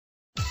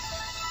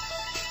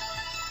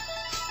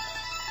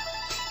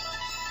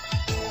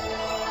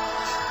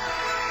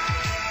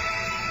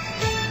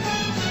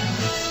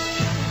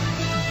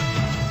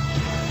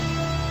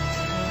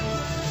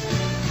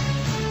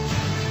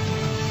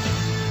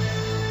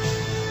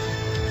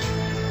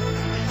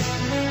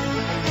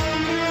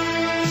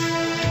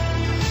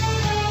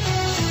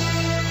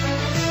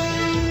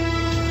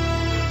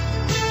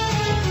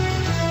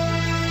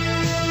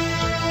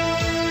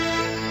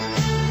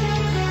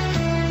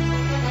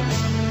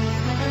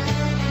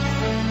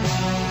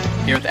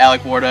here with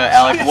Alec Warda.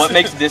 Alec, what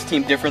makes this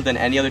team different than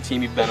any other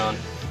team you've been on?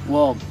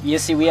 Well, you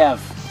see, we've got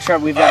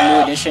a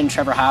new addition,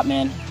 Trevor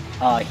Hopman.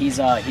 He's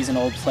an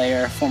old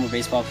player, former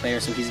baseball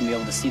player, so he's gonna be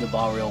able to see the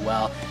ball real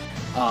well.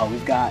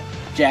 We've got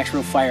Jack's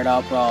real fired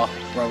up. We're all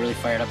really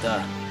fired up.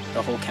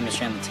 The whole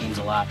chemistry on the team's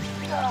a lot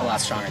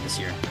stronger this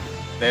year.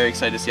 Very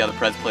excited to see how the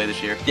Preds play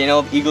this year.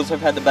 Daniel, the Eagles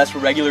have had the best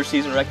regular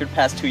season record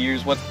past 2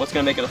 years. What's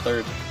going to make it a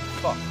third?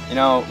 You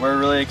know, we're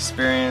really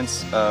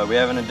experienced. We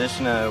have an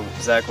addition of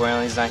Zach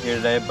Whalen. He's not here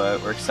today, but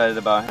we're excited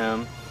about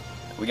him.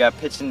 We got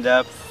pitching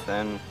depth,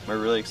 and we're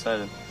really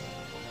excited.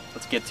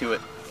 Let's get to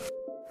it.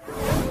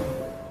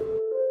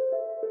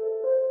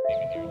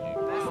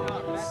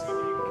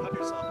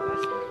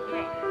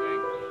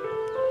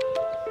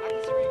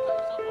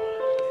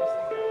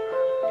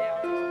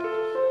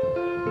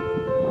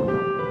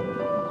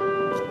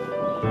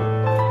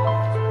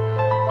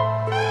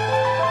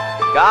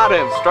 Got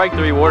him! Strike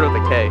 3, Ward with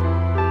a K.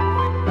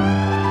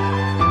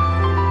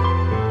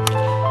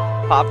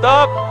 Popped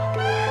up!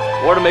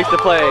 Warda makes the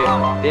play.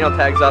 Daniel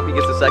tags up, he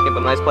gets the second,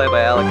 but nice play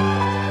by Alec.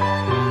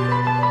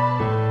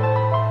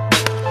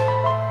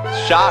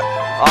 Shot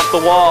off the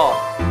wall.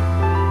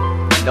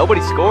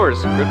 Nobody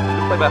scores. Good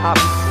play by Hop.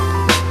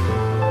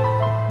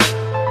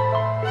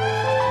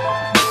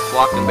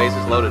 Walked and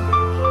bases loaded.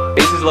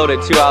 Bases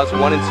loaded, 2 outs,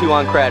 1 and 2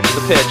 on Cratch.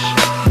 The pitch.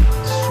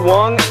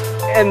 Swung,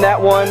 and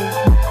that one.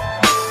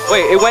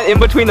 Wait, it went in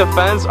between the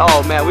fence?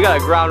 Oh man, we got a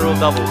ground rule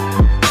double.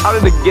 How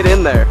did it get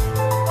in there?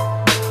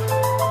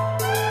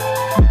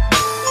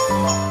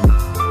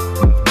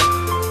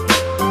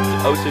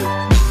 Oh-2.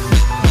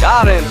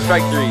 Got him,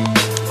 strike 3.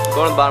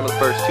 Going to the bottom of the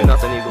first, 2-0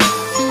 Eagles.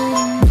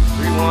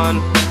 3-1,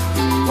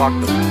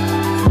 walked them.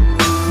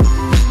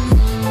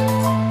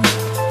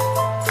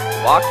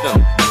 Walked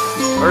them,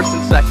 first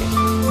and second.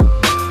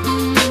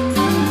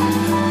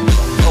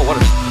 Oh, what a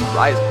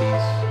rise piece.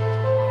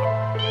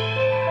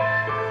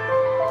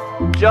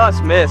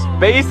 Just missed.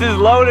 Bases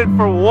loaded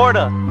for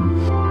Warda.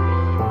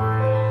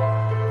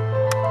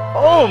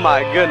 Oh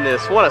my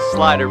goodness, what a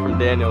slider from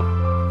Daniel.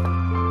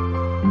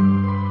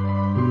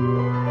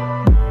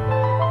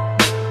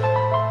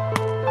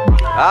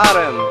 Got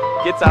him.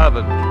 Gets out of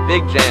a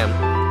big jam.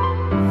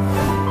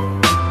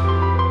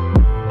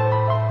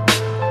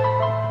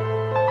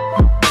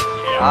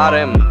 Got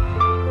him.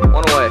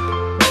 1 away.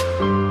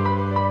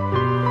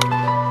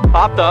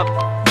 Popped up.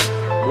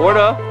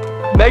 Warda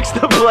makes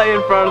the play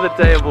in front of the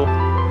table.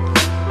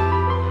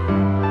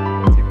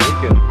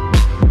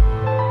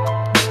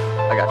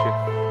 I got you.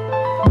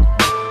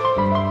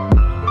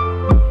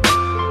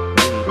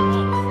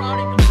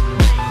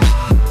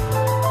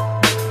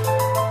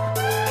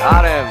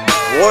 Got him.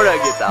 Warda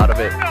gets out of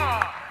it.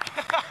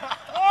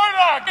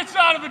 Warda gets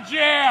out of the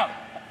jam.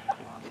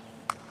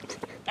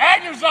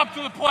 Agner's up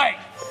to the plate.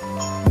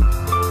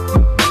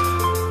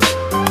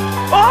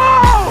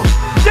 Oh!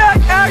 Jack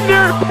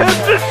Agner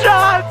hits the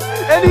shot,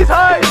 and he's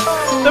high.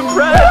 The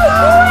Preds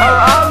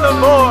are on the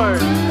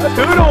board.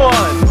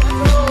 2-1.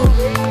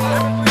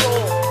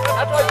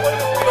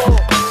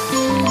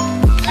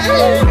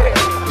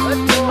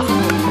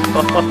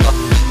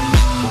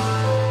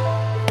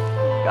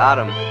 Got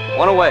him.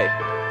 1 away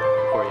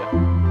for you.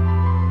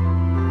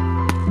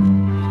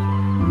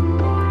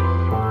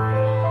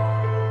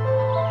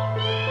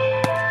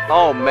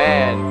 Oh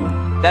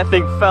man, that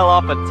thing fell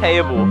off a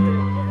table.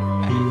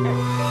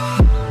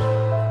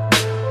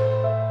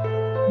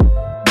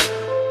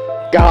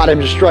 Got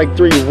him, strike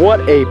 3.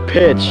 What a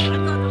pitch.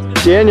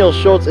 Daniel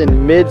Schultz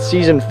in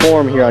mid-season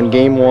form here on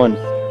game 1.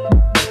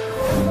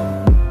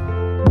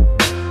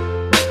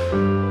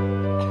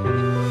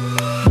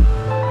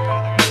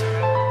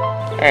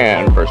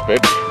 And first pitch.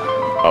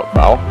 Oh,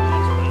 foul.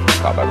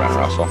 Foul by Brandon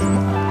Russell.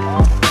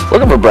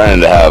 Looking for Brandon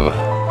to have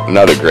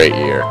another great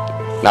year.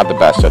 Not the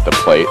best at the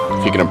plate.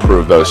 If he can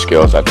improve those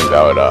skills, I think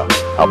that would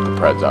help the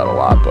Preds out a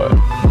lot. But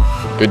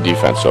good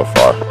defense so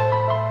far.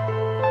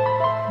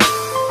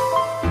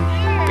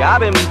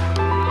 Got him.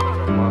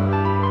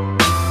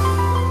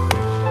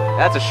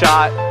 That's a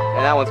shot,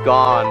 and that one's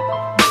gone.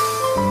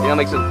 Daniel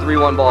makes it a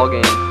 3-1 ball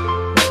game.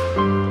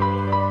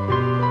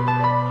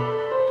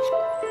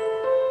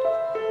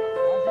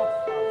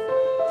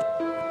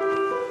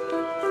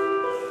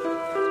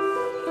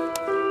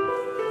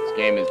 This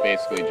game is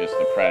basically just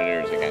the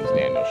Predators against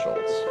Daniel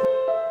Schultz.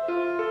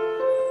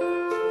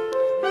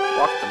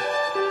 Walked them.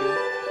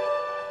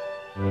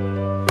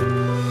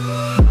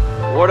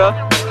 Warda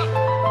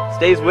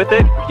stays with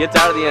it, gets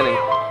out of the inning.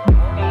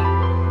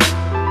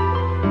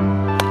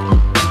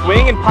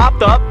 Swing and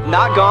popped up,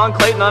 not gone,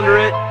 Clayton under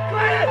it,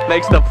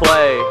 makes the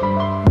play.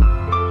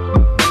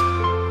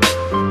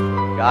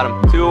 Got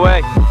him, 2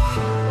 away.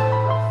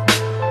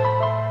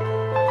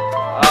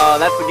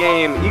 That's the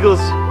game. Eagles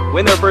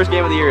win their first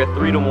game of the year at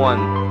 3-1.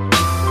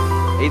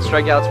 8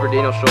 strikeouts for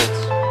Daniel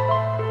Schultz.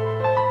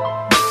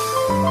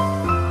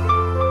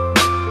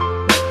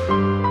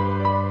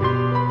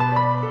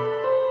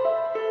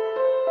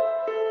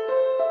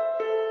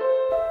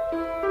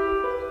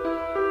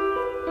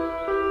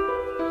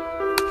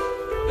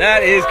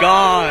 That is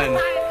gone.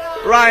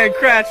 Ryan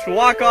Kratch,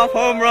 walk-off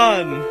home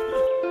run.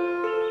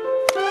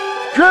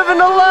 Driven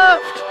to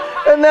left,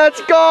 and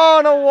that's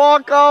gone. A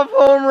walk-off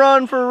home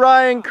run for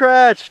Ryan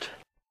Kratch.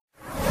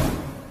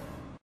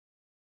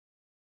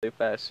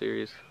 Fast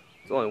series.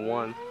 It's only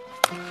one.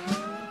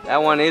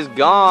 That one is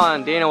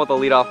gone. Daniel with a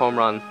leadoff home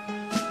run.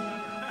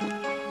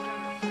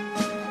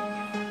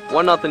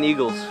 1-0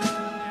 Eagles.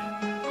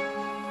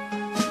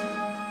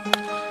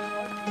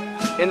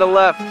 In the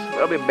left.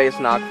 That'll be a base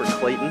knock for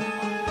Clayton.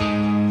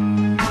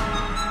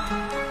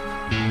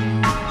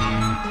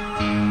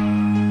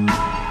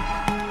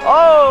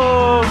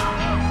 Oh! Oh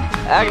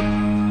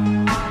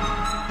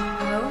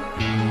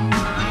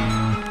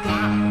my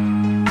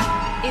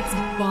God. It's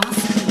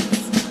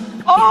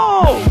Boston.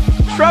 Oh!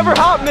 Trevor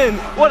Hopman!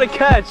 What a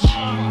catch!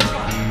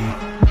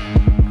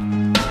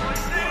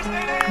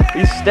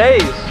 He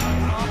stays.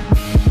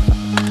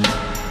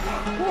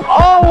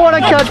 Oh, what a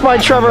catch by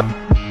Trevor.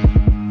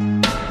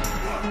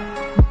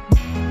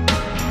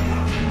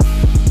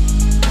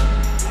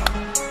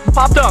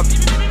 Popped up.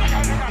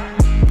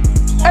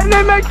 And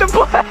they make the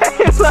play!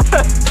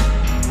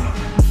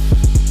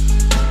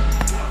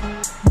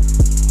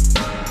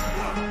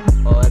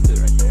 Oh, that's it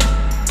right there.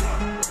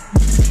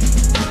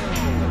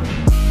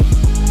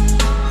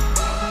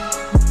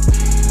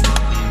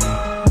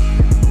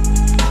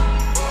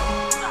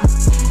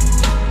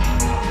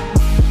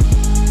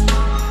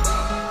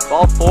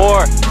 Ball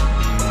 4.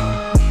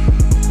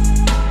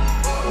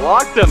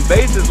 Walked him,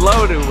 bases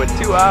loaded with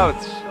 2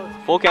 outs.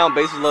 Full count,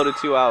 bases loaded,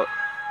 2 out.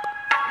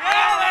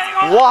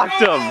 Walked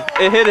him.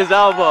 It hit his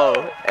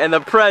elbow, and the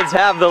Preds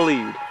have the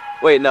lead.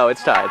 Wait, no,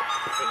 it's tied.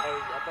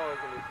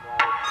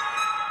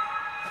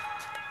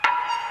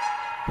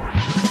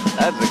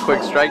 That's a quick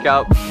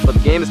strikeout, but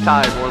the game is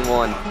tied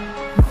 1-1.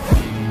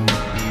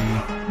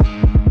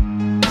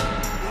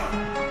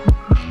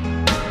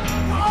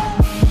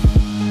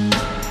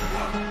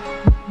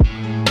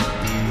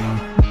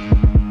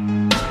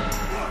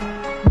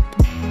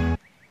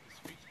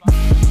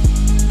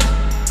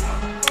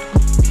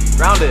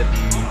 Grounded.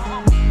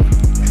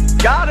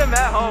 Got him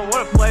at home.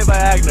 What a play by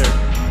Agner.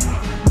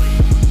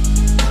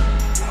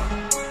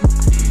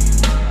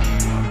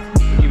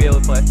 Would you be able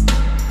to play?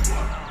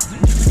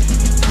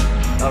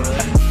 Oh,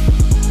 really?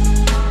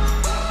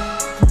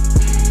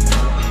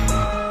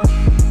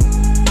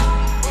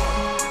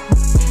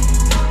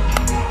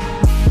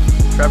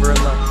 Trevor in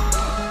left.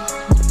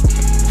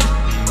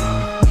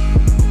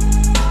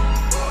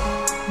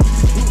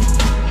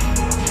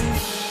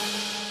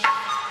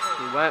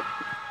 He went.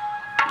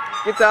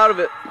 Gets out of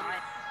it.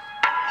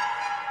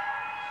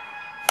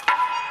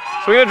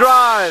 Swing a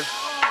drive.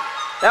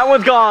 That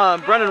one's gone.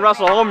 Brendan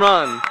Russell home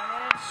run.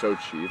 So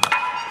cheap.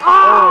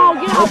 Oh,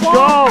 let's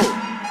go.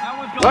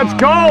 Let's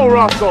go,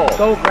 Russell.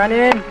 Go,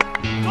 Brennan.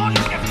 Don't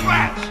you get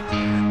scratched!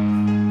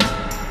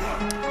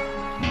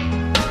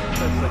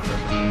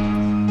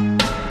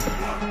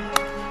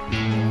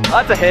 Oh,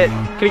 that's a hit.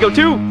 Can he go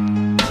 2?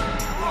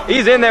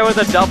 He's in there with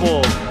a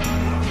double.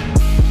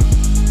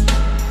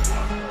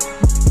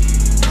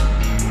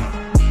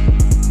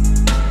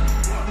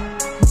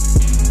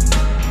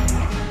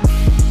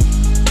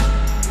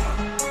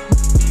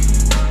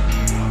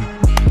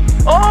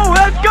 Oh,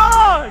 that's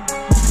gone!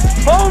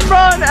 Home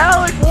run,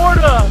 Alec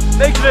Warda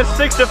makes it a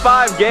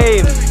 6-5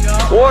 game.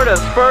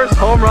 Warda's first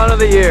home run of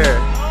the year.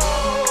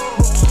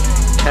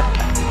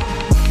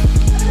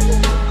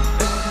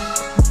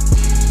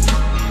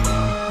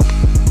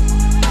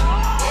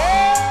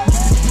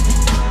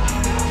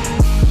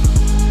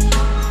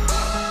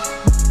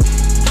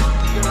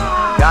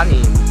 Got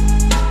him.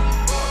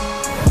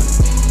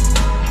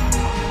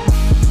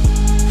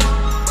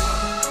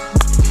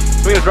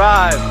 Swing a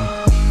drive.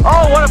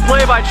 Oh, what a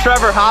play by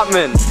Trevor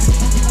Hopman.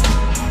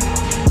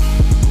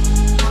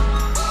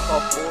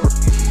 Ball 4.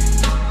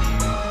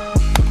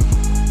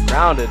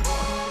 Grounded.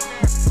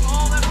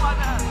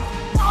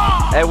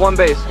 Hey, one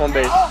base.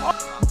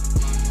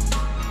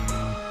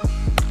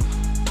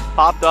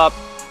 Popped up.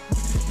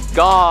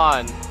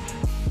 Gone.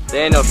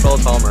 Daniel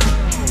Schultz homer.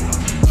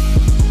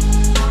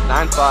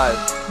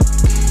 9-5.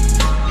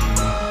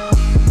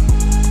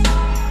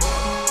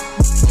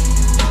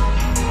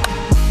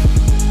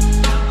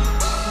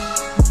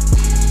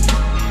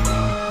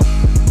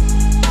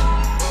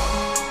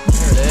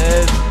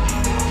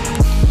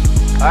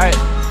 Alright,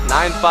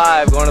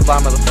 9-5, going to the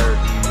bottom of the 3rd.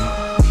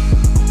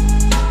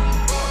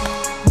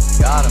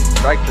 Got him.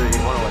 Strike 3, 1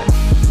 away.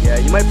 Yeah,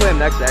 you might play him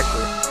next,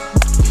 actually.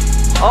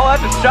 Oh,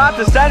 that's a shot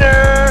to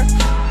center!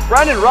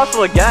 Brendan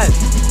Russell again.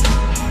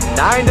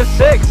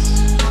 9-6.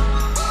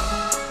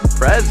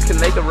 Preds can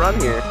make a run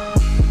here.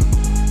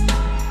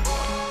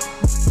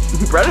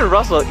 Brendan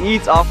Russell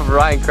eats off of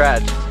Ryan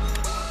Kratch.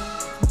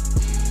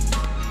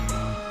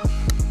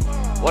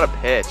 What a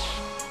pitch.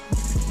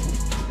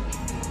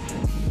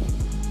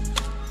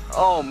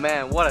 Oh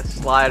man, what a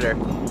slider.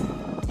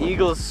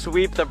 Eagles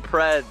sweep the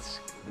Preds.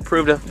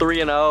 Improved to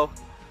 3-0.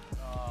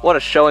 What a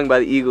showing by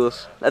the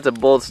Eagles. That's a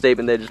bold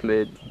statement they just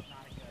made.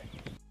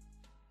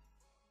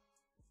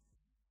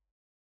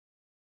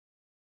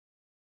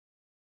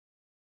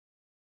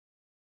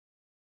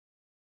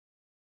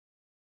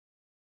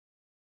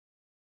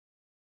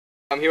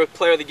 I'm here with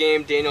player of the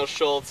game, Daniel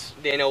Schultz.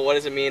 Daniel, what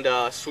does it mean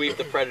to sweep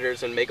the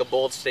Predators and make a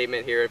bold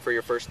statement here for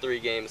your first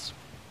 3 games?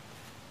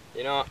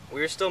 You know,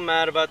 we were still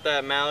mad about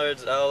that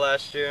Mallards L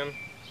last year.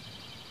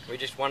 We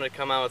just wanted to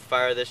come out with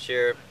fire this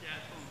year,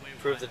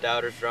 prove the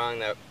doubters wrong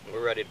that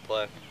we're ready to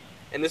play.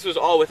 And this was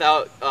all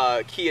without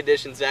key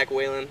addition Zach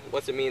Whalen.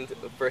 What's it mean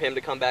for him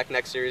to come back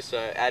next series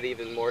to add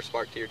even more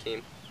spark to your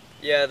team?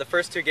 Yeah, the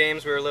first 2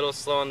 games we were a little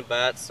slow on the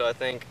bats, so I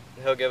think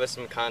he'll give us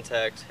some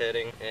contact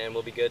hitting and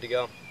we'll be good to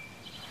go.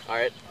 All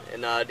right,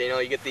 and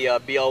Daniel, you get the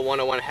BL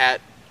 101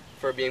 hat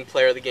for being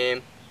player of the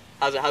game.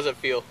 How's it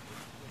feel?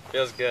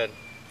 Feels good.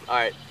 All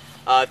right,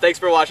 thanks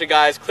for watching,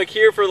 guys. Click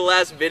here for the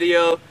last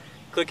video.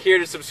 Click here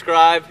to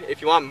subscribe. If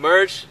you want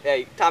merch,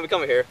 hey, Tommy,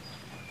 come here.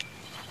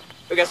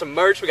 We got some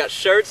merch, we got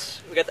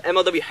shirts, we got the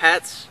MLW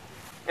hats,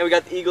 and we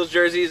got the Eagles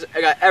jerseys.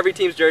 I got every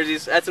team's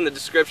jerseys. That's in the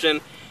description.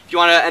 If you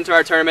want to enter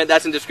our tournament,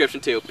 that's in the description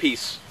too.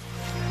 Peace.